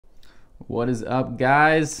What is up,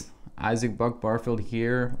 guys? Isaac Buck Barfield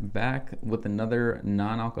here, back with another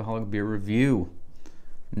non-alcoholic beer review.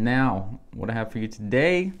 Now, what I have for you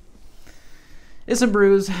today is some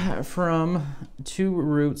brews from Two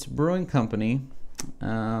Roots Brewing Company.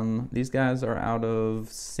 These guys are out of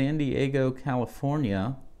San Diego,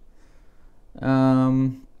 California.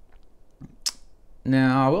 Now,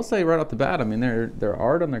 I will say right off the bat, I mean, their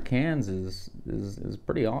art on their cans is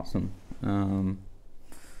pretty awesome.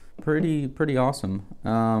 Pretty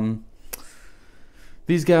awesome.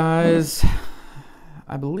 These guys,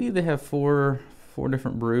 I believe they have four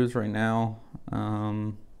different brews right now.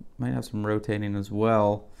 Might have some rotating as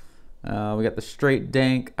well. We got the Straight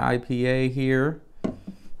Dank IPA here,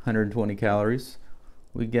 120 calories.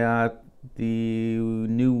 We got the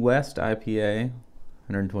New West IPA,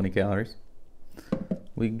 120 calories.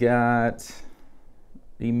 We got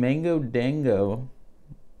the Mango Dango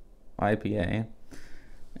IPA.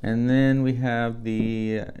 And then we have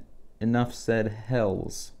the Enough Said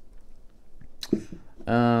HELLES.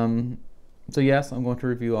 So yes, I'm going to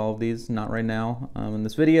review all of these, not right now in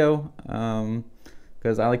this video,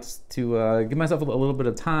 because I like to give myself a little bit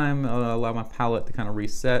of time, allow my palate to kind of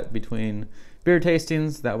reset between beer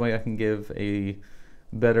tastings. That way I can give a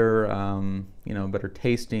better, better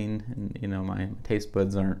tasting, and my taste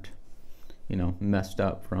buds aren't, messed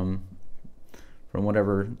up from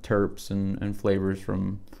whatever terps and flavors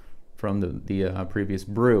from the previous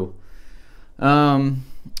brew.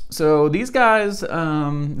 So these guys,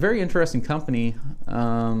 very interesting company.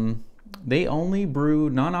 They only brew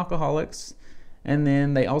non-alcoholics, and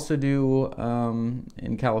then they also do,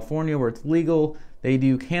 in California where it's legal, they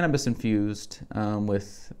do cannabis infused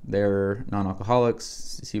with their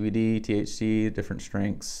non-alcoholics, CBD, THC, different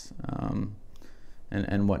strengths,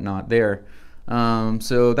 and whatnot there.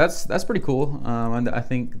 So that's pretty cool. And I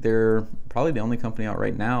think they're probably the only company out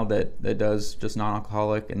right now that does just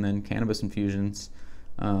non-alcoholic and then cannabis infusions.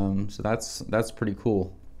 So that's pretty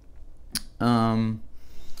cool.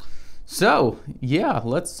 So yeah,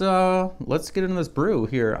 let's get into this brew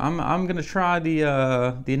here. I'm gonna try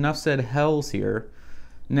the Enough Said HELLES here.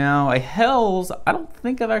 Now, a HELLES, I don't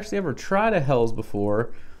think I've actually ever tried a HELLES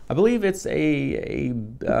before. I believe it's a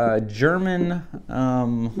German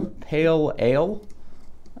pale ale.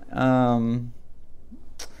 And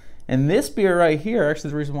this beer right here,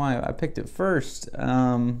 actually the reason why I picked it first,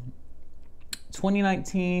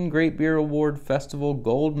 2019 Great Beer Award Festival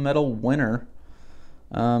Gold Medal winner.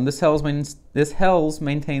 This HELLES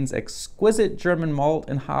maintains exquisite German malt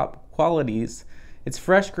and hop qualities. Its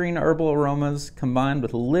fresh green herbal aromas combined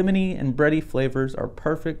with lemony and bready flavors are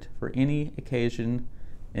perfect for any occasion.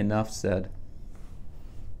 Enough said.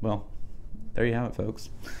 Well, there you have it, folks.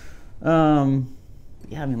 Yeah, I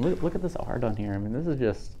mean, look at this art on here. I mean, this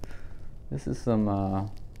is some, I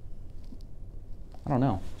don't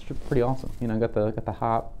know, it's pretty awesome. Got the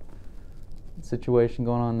hop situation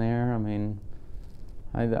going on there. I mean,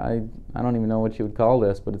 I don't even know what you would call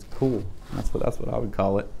this, but it's cool. That's what I would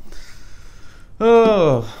call it.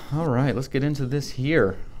 Oh, all right, let's get into this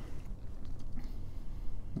here.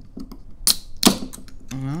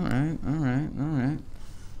 All right. I'm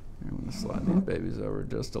gonna slide these babies over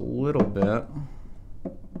just a little bit.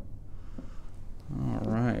 All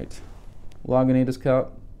right. Lagunitas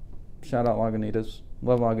cup. Shout out Lagunitas.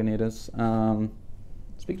 Love Lagunitas.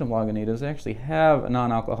 Speaking of Lagunitas, they actually have a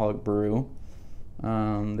non-alcoholic brew.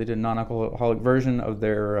 They did a non-alcoholic version of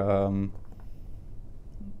their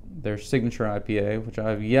signature IPA, which I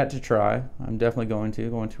have yet to try. I'm definitely going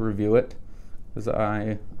to review it, because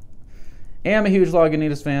I am a huge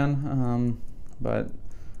Lagunitas fan, but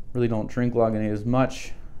really don't drink Lagunitas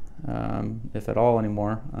much, if at all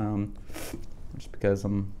anymore, just because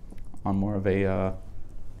I'm on more of a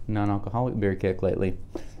non-alcoholic beer kick lately.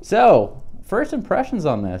 So, first impressions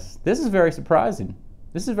on this. This is very surprising.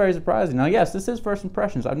 Now, yes, this is first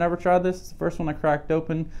impressions. I've never tried this. It's the first one I cracked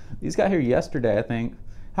open. These got here yesterday, I think.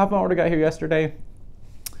 Half my order got here yesterday.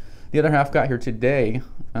 The other half got here today.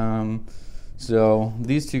 So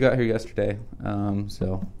these two got here yesterday.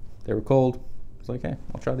 So they were cold. I was like, hey,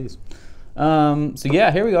 I'll try these. So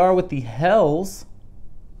yeah, here we are with the HELLES.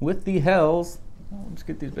 Let's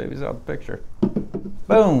get these babies out of the picture.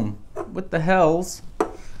 Boom, with the HELLES.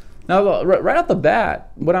 Now, right off the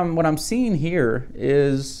bat, what I'm seeing here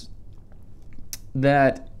is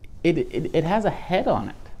that it has a head on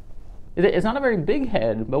it. It's not a very big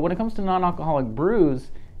head, but when it comes to non-alcoholic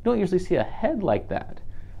brews, you don't usually see a head like that.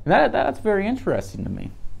 And that's very interesting to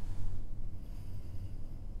me.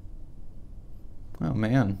 Oh,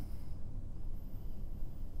 man.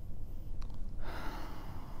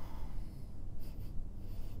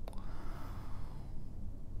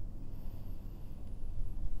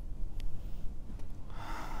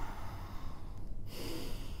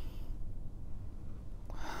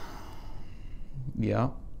 Yeah.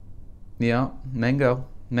 Yeah. Mango.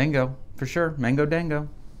 Mango. For sure. Mango dango.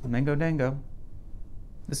 Mango dango.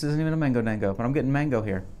 This isn't even a mango dango, but I'm getting mango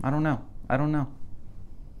here. I don't know. I don't know.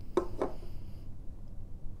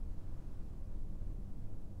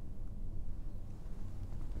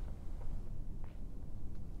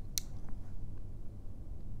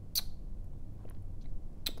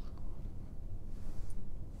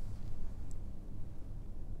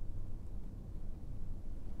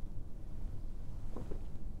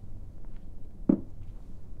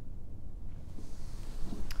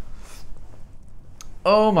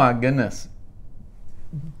 Oh my goodness.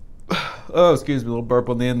 Oh, excuse me, a little burp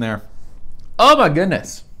on the end there. Oh my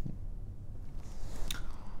goodness.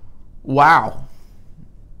 Wow.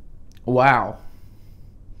 Wow.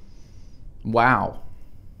 Wow.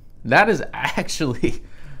 That is actually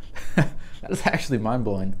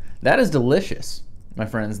mind-blowing. That is delicious, my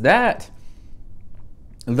friends. That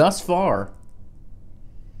thus far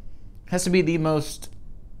has to be the most,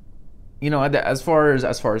 you know, as far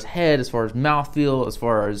as head, as far as mouthfeel, as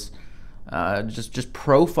far as just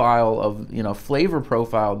profile of, you know, flavor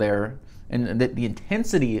profile there, and the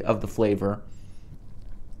intensity of the flavor.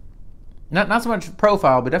 Not so much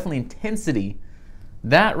profile, but definitely intensity.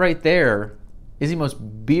 That right there is the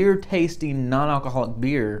most beer tasting non-alcoholic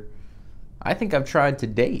beer I think I've tried to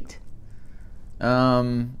date.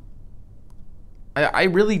 I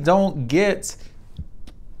really don't get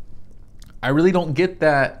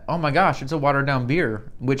that, oh my gosh, it's a watered down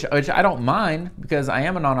beer, which I don't mind, because I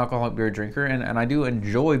am a non-alcoholic beer drinker, and I do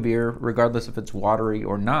enjoy beer regardless if it's watery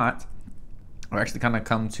or not. I've actually kind of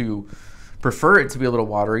come to prefer it to be a little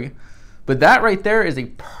watery. But that right there is a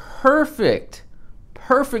perfect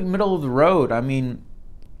middle of the road. I mean,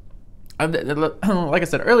 like I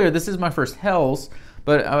said earlier, this is my first HELLES,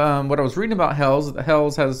 but what I was reading about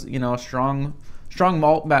HELLES has, you know, a strong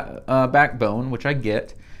malt backbone, which I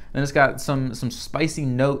get. And it's got some spicy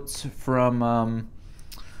notes from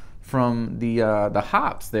the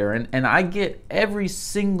hops there, and I get every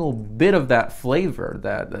single bit of that flavor,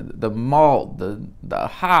 that the malt, the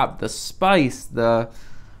hop, the spice,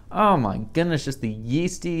 oh my goodness, just the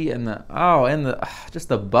yeasty and just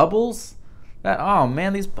the bubbles. Oh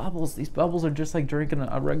man, these bubbles are just like drinking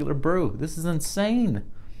a regular brew. This is insane.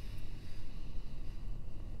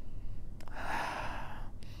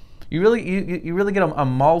 You really get a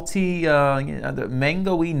malty, the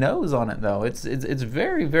mango-y nose on it though. It's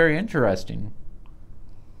very, very interesting.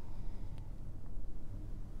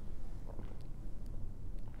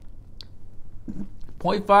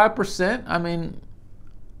 .5%. I mean,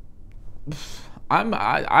 I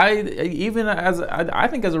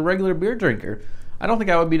think as a regular beer drinker, I don't think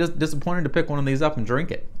I would be just disappointed to pick one of these up and drink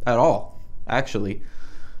it at all. Actually.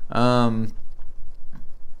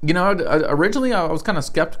 You know, originally I was kind of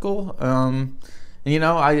skeptical, and you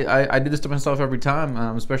know, I do this to myself every time,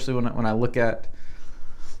 especially when I look at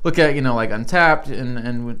you know, like Untapped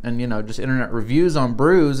and you know, just internet reviews on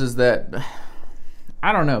brews. Is that,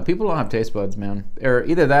 I don't know, people don't have taste buds, man, or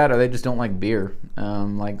either that or they just don't like beer.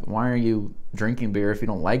 Like, why are you drinking beer if you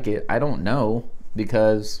don't like it? I don't know,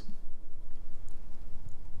 because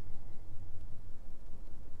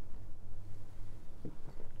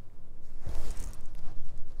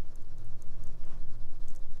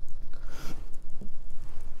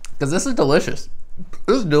this is delicious.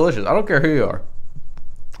 This is delicious. I don't care who you are.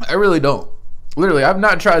 I really don't. Literally, I've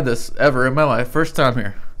not tried this ever in my life. First time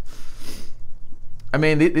here. I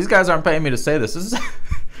mean, these guys aren't paying me to say this. This is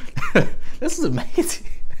this is amazing.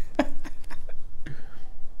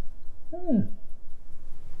 And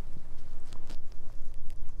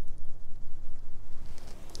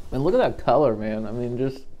look at that color, man. I mean,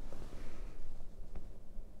 just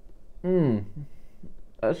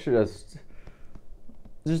that's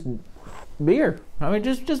just beer. I mean,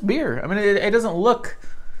 just beer. I mean, it doesn't look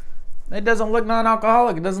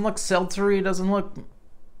non-alcoholic. It doesn't look seltzery. It doesn't look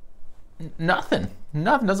nothing. It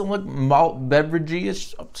doesn't look malt beveragey.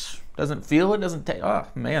 It doesn't feel it. Doesn't taste. Oh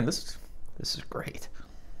man, this is great.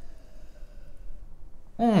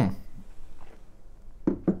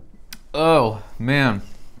 Oh man.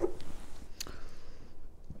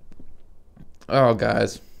 Oh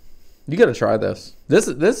guys, you gotta try this. This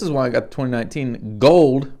is why I got the 2019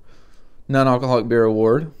 Gold Non-Alcoholic Beer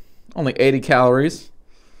Award. Only 80 calories.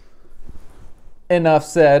 Enough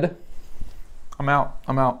said. I'm out.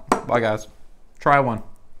 Bye guys. Try one.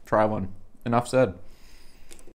 Enough said.